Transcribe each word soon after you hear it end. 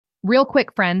Real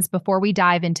quick, friends, before we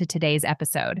dive into today's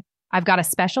episode, I've got a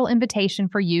special invitation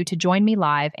for you to join me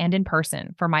live and in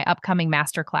person for my upcoming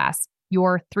masterclass,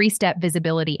 Your 3-Step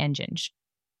Visibility Engine.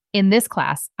 In this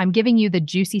class, I'm giving you the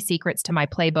juicy secrets to my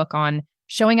playbook on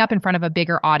showing up in front of a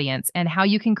bigger audience and how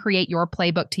you can create your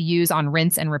playbook to use on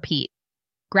rinse and repeat.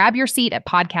 Grab your seat at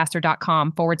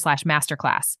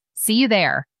podcaster.com/masterclass. See you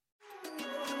there.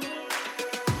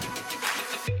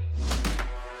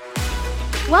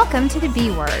 Welcome to the B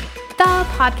Word, the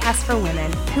podcast for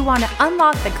women who want to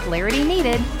unlock the clarity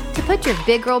needed to put your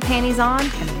big girl panties on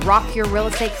and rock your real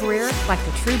estate career like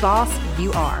the true boss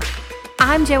you are.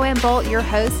 I'm Joanne Bolt, your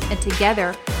host, and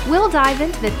together we'll dive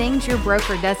into the things your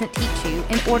broker doesn't teach you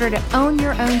in order to own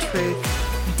your own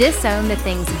truth, disown the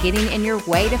things getting in your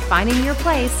way to finding your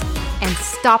place, and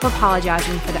stop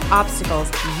apologizing for the obstacles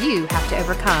you have to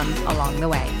overcome along the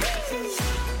way.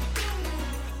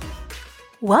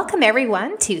 Welcome,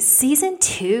 everyone, to Season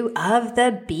 2 of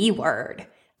the B Word.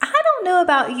 I don't know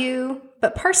about you,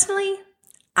 but personally,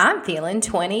 I'm feeling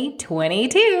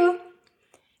 2022.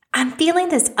 I'm feeling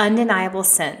this undeniable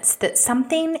sense that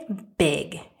something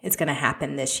big is going to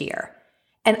happen this year.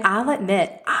 And I'll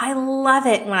admit, I love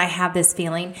it when I have this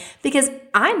feeling because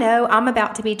I know I'm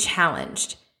about to be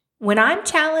challenged. When I'm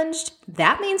challenged,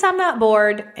 that means I'm not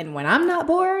bored. And when I'm not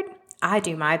bored, I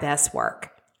do my best work.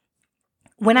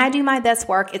 When I do my best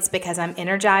work, it's because I'm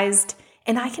energized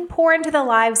and I can pour into the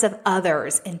lives of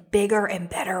others in bigger and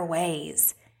better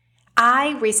ways.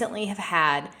 I recently have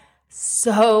had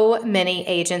so many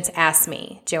agents ask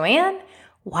me, Joanne,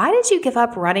 why did you give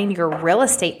up running your real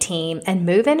estate team and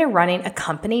move into running a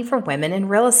company for women in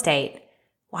real estate?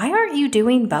 Why aren't you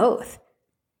doing both?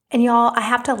 And y'all, I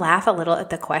have to laugh a little at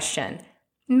the question,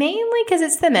 mainly because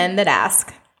it's the men that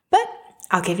ask, but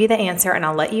I'll give you the answer and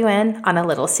I'll let you in on a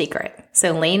little secret.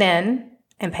 So lean in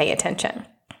and pay attention.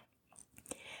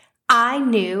 I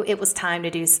knew it was time to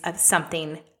do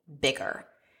something bigger.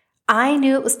 I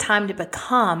knew it was time to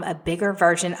become a bigger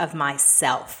version of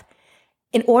myself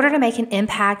in order to make an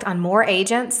impact on more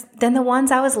agents than the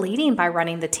ones I was leading by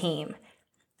running the team.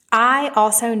 I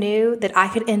also knew that I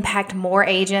could impact more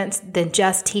agents than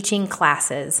just teaching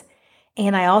classes.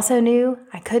 And I also knew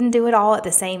I couldn't do it all at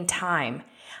the same time.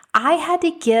 I had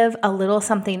to give a little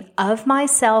something of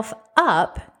myself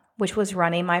up, which was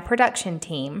running my production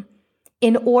team,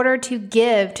 in order to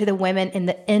give to the women in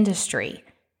the industry,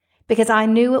 because I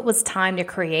knew it was time to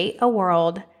create a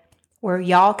world where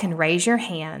y'all can raise your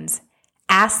hands,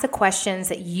 ask the questions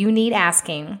that you need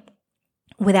asking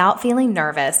without feeling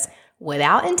nervous,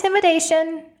 without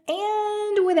intimidation,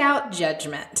 and without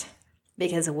judgment,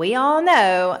 because we all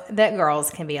know that girls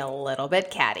can be a little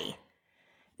bit catty.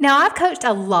 Now, I've coached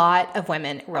a lot of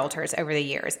women realtors over the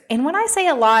years. And when I say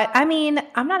a lot, I mean,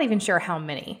 I'm not even sure how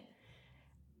many.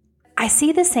 I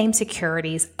see the same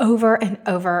securities over and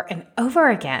over and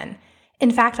over again. In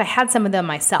fact, I had some of them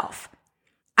myself.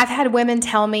 I've had women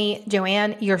tell me,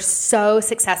 Joanne, you're so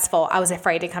successful. I was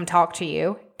afraid to come talk to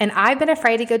you. And I've been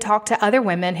afraid to go talk to other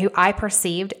women who I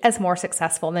perceived as more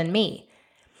successful than me.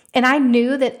 And I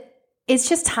knew that it's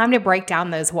just time to break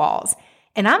down those walls.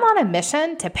 And I'm on a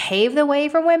mission to pave the way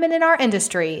for women in our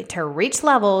industry to reach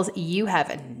levels you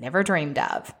have never dreamed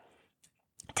of.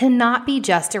 To not be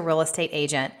just a real estate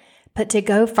agent, but to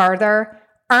go further,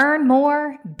 earn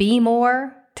more, be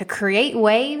more, to create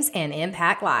waves and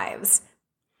impact lives.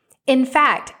 In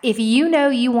fact, if you know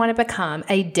you want to become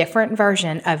a different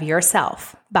version of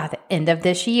yourself by the end of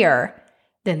this year,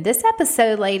 then this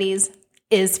episode, ladies,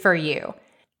 is for you.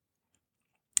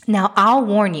 Now, I'll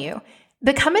warn you,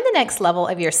 becoming the next level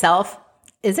of yourself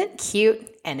isn't cute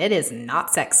and it is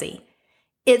not sexy.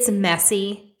 It's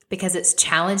messy because it's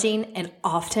challenging and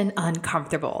often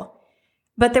uncomfortable.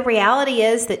 But the reality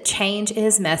is that change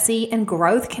is messy and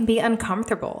growth can be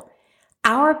uncomfortable.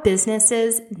 Our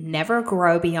businesses never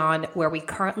grow beyond where we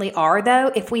currently are,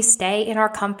 though, if we stay in our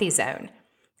comfy zone.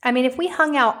 I mean, if we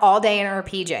hung out all day in our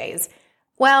PJs,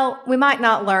 well, we might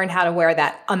not learn how to wear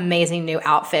that amazing new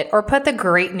outfit or put the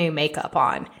great new makeup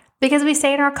on, because we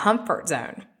stay in our comfort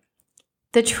zone.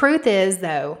 The truth is,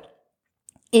 though,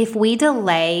 if we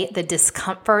delay the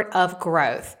discomfort of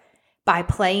growth by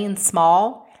playing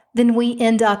small, then we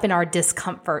end up in our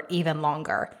discomfort even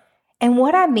longer. And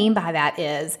what I mean by that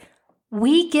is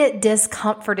we get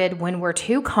discomforted when we're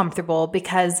too comfortable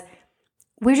because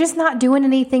we're just not doing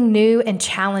anything new and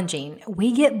challenging.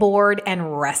 We get bored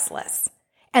and restless.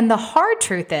 And the hard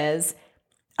truth is,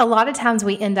 a lot of times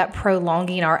we end up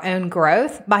prolonging our own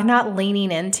growth by not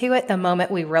leaning into it the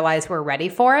moment we realize we're ready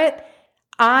for it.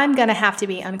 I'm going to have to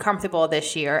be uncomfortable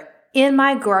this year in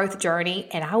my growth journey,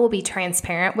 and I will be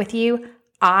transparent with you.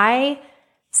 I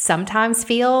sometimes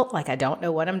feel like I don't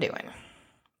know what I'm doing.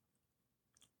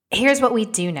 Here's what we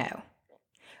do know.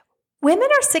 Women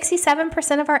are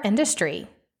 67% of our industry.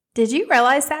 Did you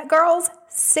realize that, girls?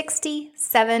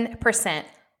 67%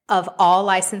 of all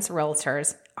licensed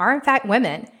realtors are in fact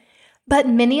women, but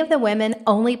many of the women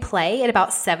only play at about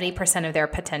 70% of their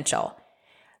potential.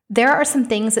 There are some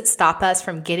things that stop us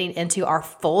from getting into our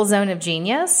full zone of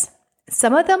genius.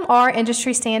 Some of them are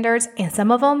industry standards, and some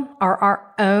of them are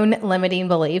our own limiting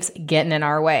beliefs getting in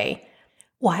our way.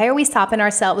 Why are we stopping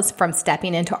ourselves from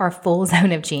stepping into our full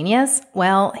zone of genius?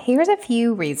 Well, here's a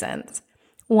few reasons.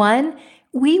 One,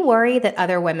 we worry that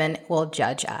other women will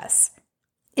judge us.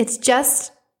 It's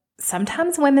just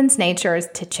sometimes women's nature is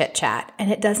to chit-chat,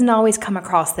 and it doesn't always come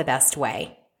across the best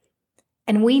way.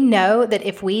 And we know that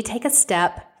if we take a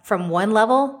step from one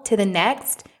level to the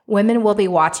next, women will be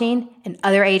watching and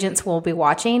other agents will be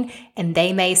watching, and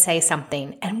they may say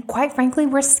something. And quite frankly,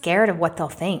 we're scared of what they'll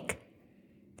think.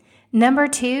 Number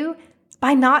two,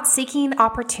 by not seeking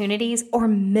opportunities or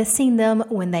missing them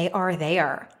when they are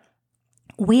there.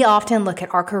 We often look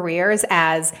at our careers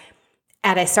as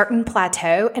at a certain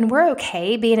plateau, and we're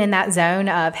okay being in that zone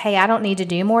of, hey, I don't need to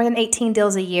do more than 18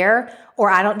 deals a year, or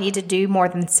I don't need to do more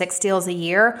than 6 deals a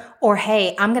year, or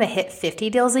hey, I'm going to hit 50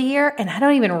 deals a year, and I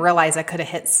don't even realize I could have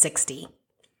hit 60.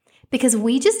 Because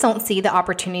we just don't see the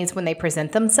opportunities when they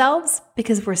present themselves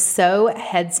because we're so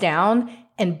heads down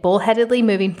and bullheadedly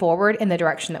moving forward in the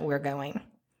direction that we're going.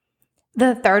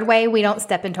 The third way we don't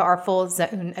step into our full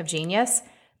zone of genius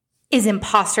is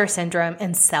imposter syndrome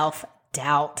and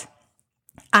self-doubt.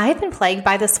 I've been plagued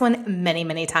by this one many,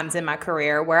 many times in my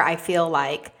career where I feel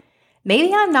like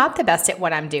maybe I'm not the best at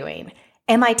what I'm doing.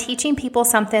 Am I teaching people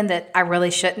something that I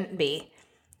really shouldn't be?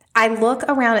 I look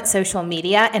around at social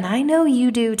media, and I know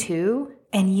you do too,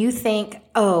 and you think,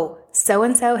 oh,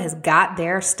 so-and-so has got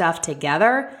their stuff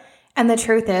together. And the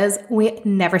truth is, we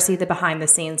never see the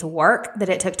behind-the-scenes work that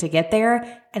it took to get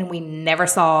there, and we never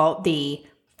saw the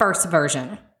first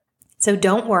version. So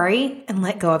don't worry and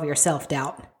let go of your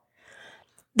self-doubt.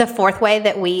 The fourth way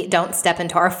that we don't step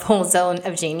into our full zone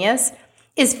of genius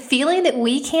is feeling that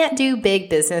we can't do big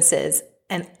businesses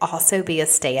and also be a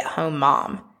stay-at-home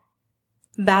mom.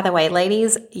 By the way,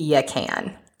 ladies, you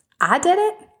can. I did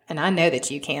it, and I know that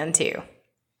you can too.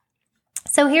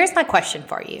 So here's my question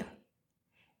for you.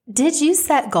 Did you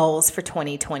set goals for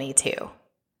 2022?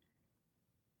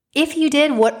 If you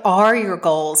did, what are your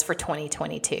goals for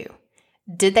 2022?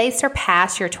 Did they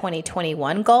surpass your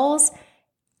 2021 goals?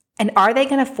 And are they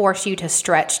going to force you to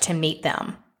stretch to meet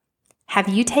them? Have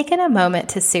you taken a moment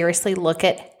to seriously look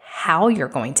at how you're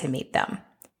going to meet them?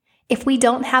 If we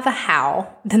don't have a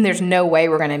how, then there's no way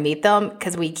we're going to meet them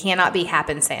because we cannot be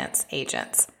happenstance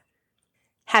agents.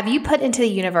 Have you put into the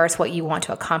universe what you want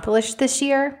to accomplish this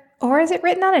year? Or is it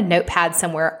written on a notepad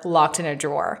somewhere locked in a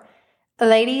drawer?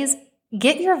 Ladies,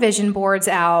 get your vision boards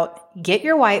out, get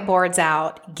your whiteboards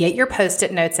out, get your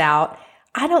Post-it notes out.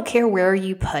 I don't care where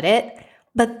you put it,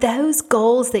 but those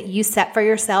goals that you set for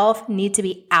yourself need to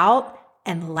be out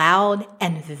and loud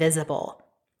and visible.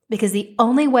 Because the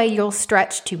only way you'll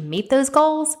stretch to meet those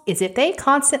goals is if they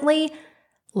constantly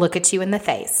look at you in the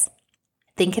face.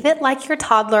 Think of it like your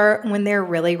toddler when they're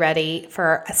really ready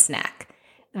for a snack.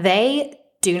 They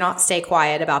do not stay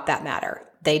quiet about that matter.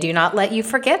 They do not let you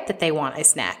forget that they want a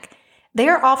snack. They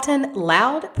are often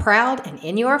loud, proud, and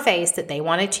in your face that they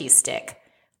want a cheese stick.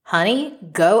 Honey,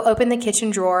 go open the kitchen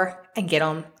drawer and get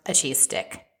them a cheese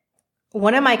stick.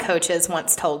 One of my coaches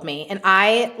once told me, and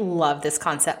I love this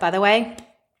concept, by the way,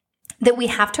 that we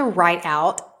have to write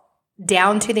out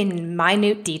down to the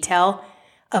minute detail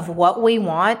of what we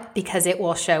want because it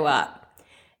will show up.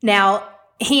 Now,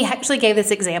 he actually gave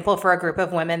this example for a group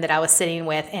of women that I was sitting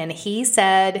with, and he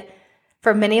said,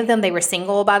 for many of them, they were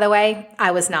single, by the way. I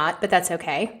was not, but that's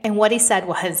okay. And what he said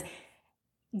was,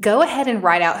 go ahead and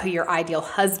write out who your ideal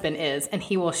husband is, and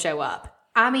he will show up.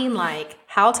 I mean, like,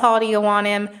 how tall do you want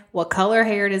him? What color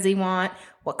hair does he want?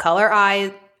 What color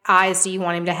eyes do you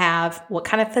want him to have? What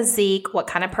kind of physique? What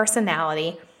kind of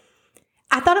personality?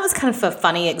 I thought it was kind of a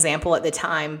funny example at the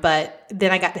time, but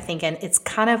then I got to thinking it's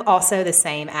kind of also the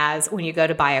same as when you go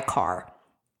to buy a car.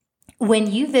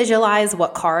 When you visualize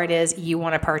what car it is you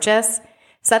want to purchase,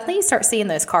 suddenly you start seeing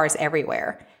those cars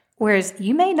everywhere, whereas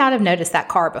you may not have noticed that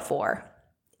car before.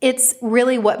 It's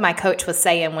really what my coach was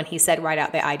saying when he said write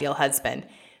out the ideal husband.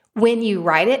 When you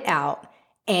write it out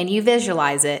and you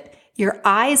visualize it, your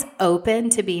eyes open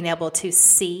to being able to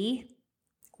see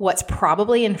what's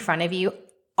probably in front of you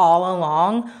all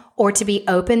along, or to be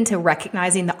open to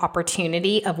recognizing the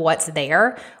opportunity of what's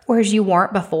there, whereas you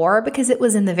weren't before because it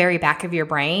was in the very back of your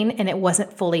brain and it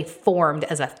wasn't fully formed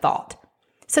as a thought.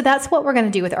 So that's what we're going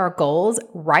to do with our goals.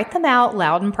 Write them out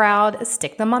loud and proud,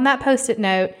 stick them on that Post-it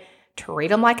note, treat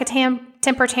them like a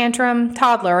temper tantrum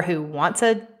toddler who wants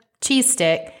a cheese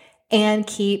stick, and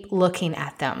keep looking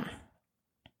at them.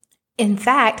 In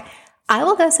fact, I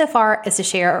will go so far as to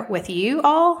share with you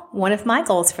all one of my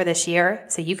goals for this year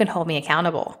so you can hold me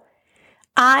accountable.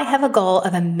 I have a goal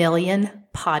of 1 million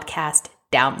podcast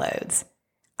downloads.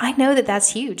 I know that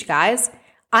that's huge, guys.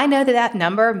 I know that that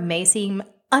number may seem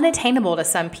unattainable to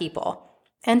some people.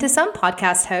 And to some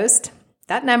podcast hosts,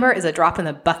 that number is a drop in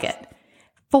the bucket.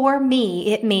 For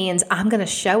me, it means I'm going to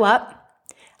show up.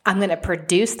 I'm going to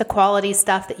produce the quality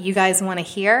stuff that you guys want to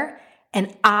hear.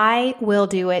 And I will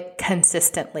do it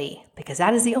consistently because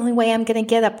that is the only way I'm going to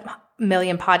get 1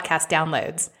 million podcast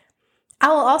downloads. I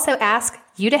will also ask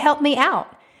you to help me out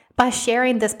by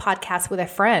sharing this podcast with a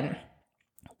friend.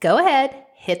 Go ahead,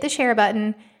 hit the share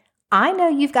button. I know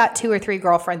you've got 2 or 3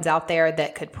 girlfriends out there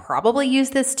that could probably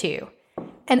use this too.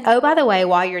 And oh, by the way,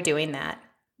 while you're doing that,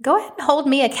 go ahead and hold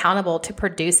me accountable to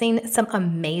producing some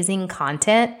amazing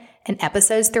content and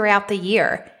episodes throughout the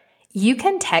year. You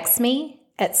can text me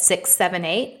at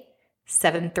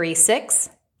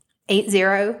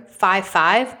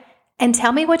 678-736-8055 and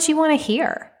tell me what you want to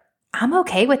hear. I'm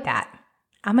okay with that.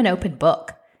 I'm an open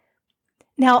book.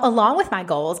 Now, along with my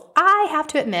goals, I have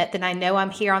to admit that I know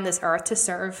I'm here on this earth to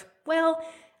serve, well,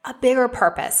 a bigger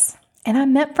purpose, and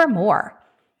I'm meant for more.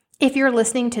 If you're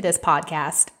listening to this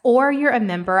podcast or you're a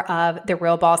member of the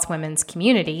Real Boss Women's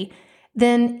community,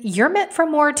 then you're meant for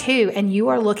more too, and you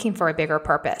are looking for a bigger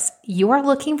purpose. You are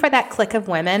looking for that clique of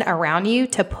women around you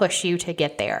to push you to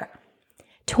get there.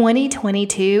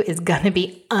 2022 is going to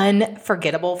be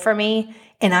unforgettable for me,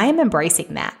 and I am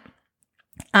embracing that.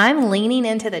 I'm leaning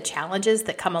into the challenges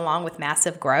that come along with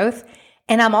massive growth,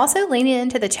 and I'm also leaning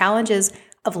into the challenges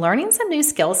of learning some new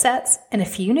skill sets and a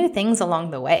few new things along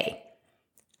the way.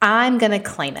 I'm going to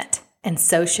claim it, and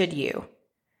so should you.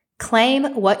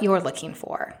 Claim what you're looking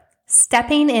for.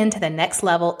 Stepping into the next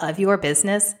level of your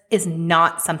business is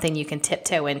not something you can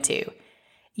tiptoe into.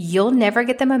 You'll never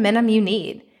get the momentum you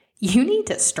need. You need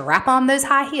to strap on those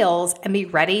high heels and be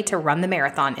ready to run the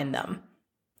marathon in them.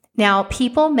 Now,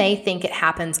 people may think it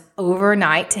happens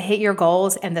overnight to hit your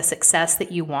goals and the success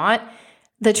that you want.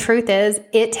 The truth is,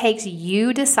 it takes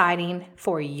you deciding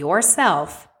for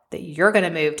yourself that you're going to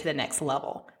move to the next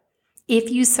level. If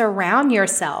you surround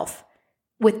yourself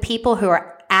with people who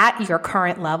are at your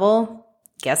current level,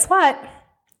 guess what?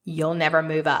 You'll never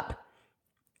move up.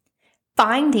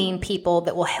 Finding people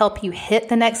that will help you hit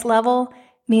the next level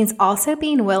means also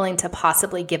being willing to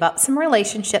possibly give up some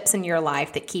relationships in your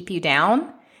life that keep you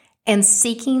down and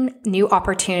seeking new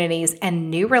opportunities and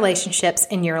new relationships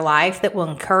in your life that will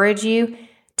encourage you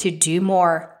to do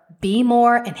more, be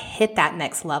more, and hit that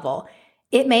next level.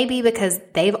 It may be because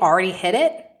they've already hit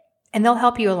it and they'll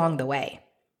help you along the way.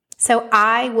 So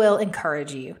I will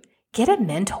encourage you, get a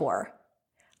mentor.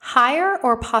 Hire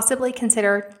or possibly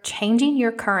consider changing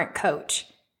your current coach.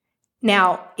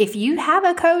 Now, if you have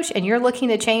a coach and you're looking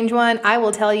to change one, I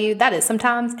will tell you that is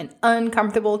sometimes an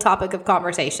uncomfortable topic of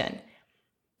conversation.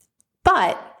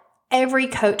 But every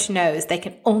coach knows they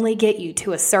can only get you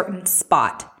to a certain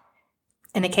spot.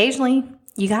 And occasionally,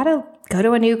 you got to go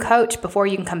to a new coach before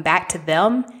you can come back to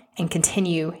them and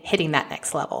continue hitting that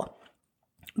next level.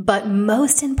 But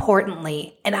most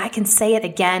importantly, and I can say it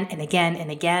again and again and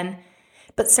again,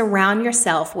 but surround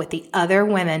yourself with the other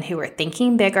women who are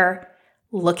thinking bigger,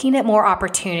 looking at more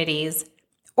opportunities,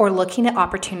 or looking at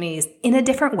opportunities in a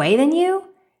different way than you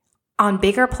on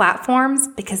bigger platforms,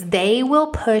 because they will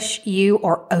push you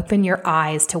or open your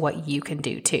eyes to what you can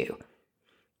do too.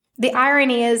 The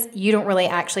irony is you don't really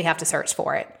actually have to search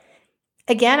for it.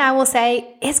 Again, I will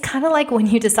say it's kind of like when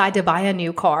you decide to buy a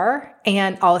new car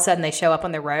and all of a sudden they show up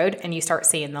on the road and you start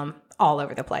seeing them all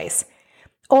over the place.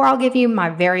 Or I'll give you my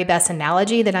very best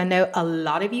analogy that I know a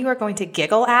lot of you are going to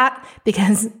giggle at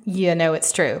because you know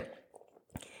it's true.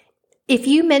 If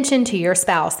you mention to your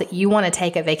spouse that you want to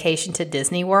take a vacation to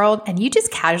Disney World and you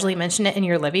just casually mention it in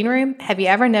your living room, have you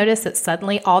ever noticed that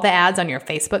suddenly all the ads on your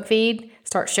Facebook feed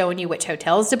start showing you which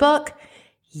hotels to book?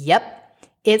 Yep,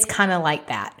 it's kind of like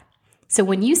that. So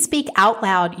when you speak out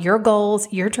loud your goals,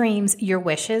 your dreams, your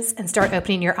wishes, and start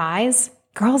opening your eyes,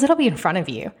 girls, it'll be in front of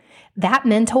you. That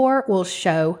mentor will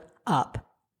show up.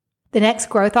 The next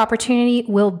growth opportunity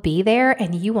will be there,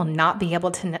 and you will not be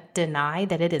able to deny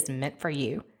that it is meant for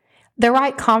you. The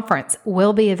right conference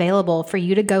will be available for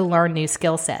you to go learn new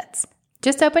skill sets.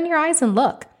 Just open your eyes and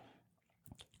look.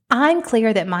 I'm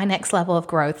clear that my next level of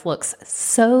growth looks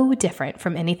so different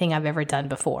from anything I've ever done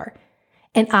before,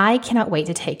 and I cannot wait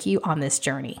to take you on this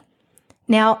journey.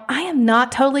 Now, I am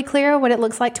not totally clear what it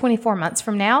looks like 24 months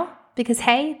from now because,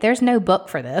 hey, there's no book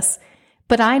for this,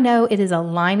 but I know it is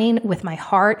aligning with my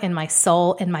heart and my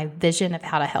soul and my vision of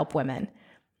how to help women.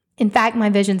 In fact, my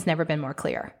vision's never been more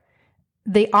clear.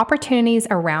 The opportunities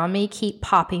around me keep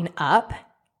popping up,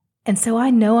 and so I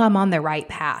know I'm on the right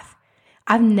path.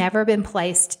 I've never been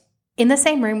placed in the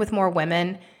same room with more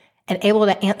women and able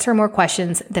to answer more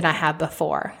questions than I have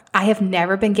before. I have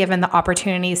never been given the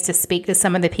opportunities to speak to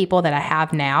some of the people that I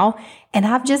have now, and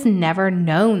I've just never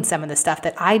known some of the stuff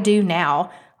that I do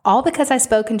now, all because I've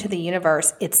spoken to the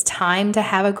universe. It's time to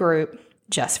have a group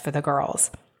just for the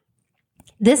girls.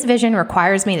 This vision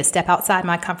requires me to step outside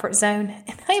my comfort zone,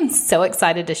 and I am so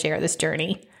excited to share this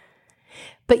journey.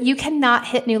 But you cannot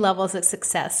hit new levels of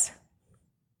success.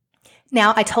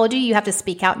 Now, I told you have to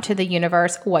speak out to the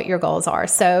universe what your goals are.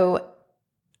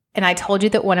 And I told you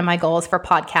that one of my goals for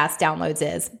podcast downloads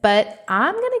is, but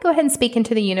I'm going to go ahead and speak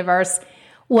into the universe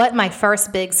what my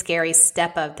first big scary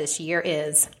step of this year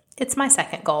is. It's my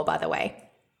second goal, by the way.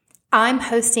 I'm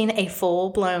hosting a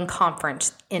full-blown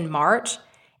conference in March,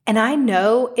 and I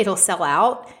know it'll sell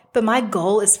out, but my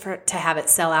goal is to have it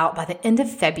sell out by the end of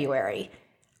February.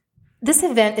 This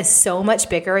event is so much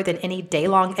bigger than any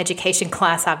day-long education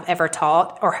class I've ever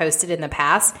taught or hosted in the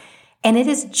past, and it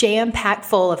is jam-packed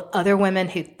full of other women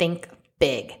who think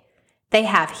big. They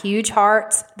have huge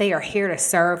hearts. They are here to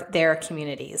serve their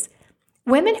communities.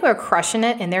 Women who are crushing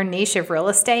it in their niche of real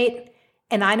estate,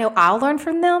 and I know I'll learn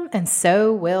from them, and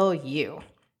so will you.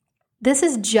 This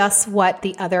is just what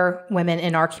the other women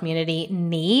in our community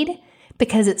need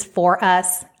because it's for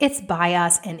us, it's by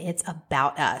us, and it's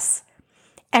about us.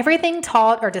 Everything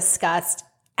taught or discussed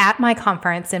at my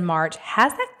conference in March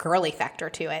has that girly factor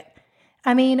to it.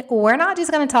 I mean, we're not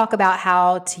just going to talk about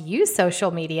how to use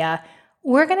social media.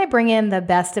 We're going to bring in the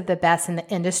best of the best in the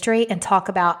industry and talk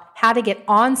about how to get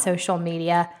on social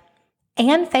media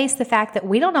and face the fact that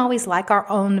we don't always like our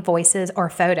own voices or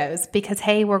photos because,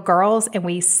 hey, we're girls and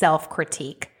we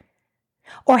self-critique.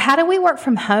 Or how do we work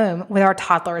from home with our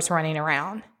toddlers running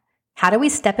around? How do we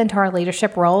step into our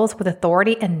leadership roles with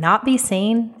authority and not be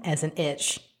seen as an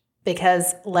itch?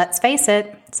 Because let's face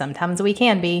it, sometimes we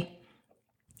can be.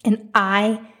 And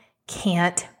I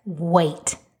can't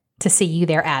wait to see you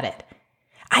there at it.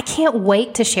 I can't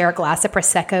wait to share a glass of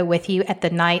Prosecco with you at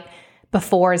the night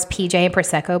before's PJ and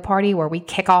Prosecco party where we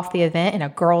kick off the event in a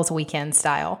girls' weekend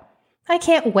style. I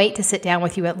can't wait to sit down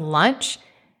with you at lunch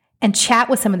and chat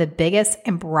with some of the biggest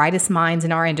and brightest minds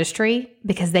in our industry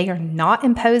because they are not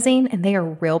imposing and they are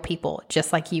real people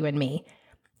just like you and me.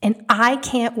 And I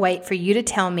can't wait for you to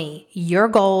tell me your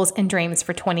goals and dreams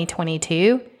for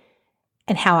 2022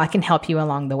 and how I can help you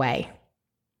along the way.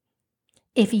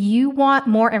 If you want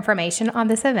more information on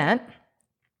this event,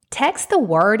 text the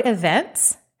word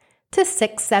events to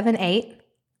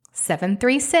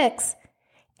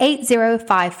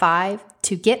 678-736-8055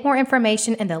 to get more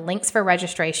information and the links for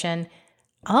registration,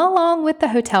 along with the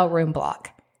hotel room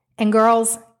block. And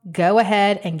girls, go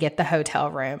ahead and get the hotel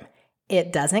room.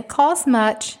 It doesn't cost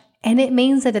much, and it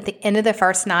means that at the end of the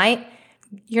first night,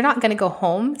 you're not going to go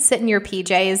home, sit in your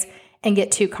PJs, and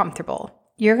get too comfortable.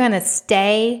 You're going to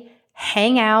stay,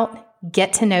 hang out,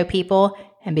 get to know people,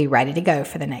 and be ready to go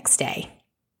for the next day.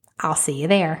 I'll see you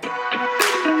there.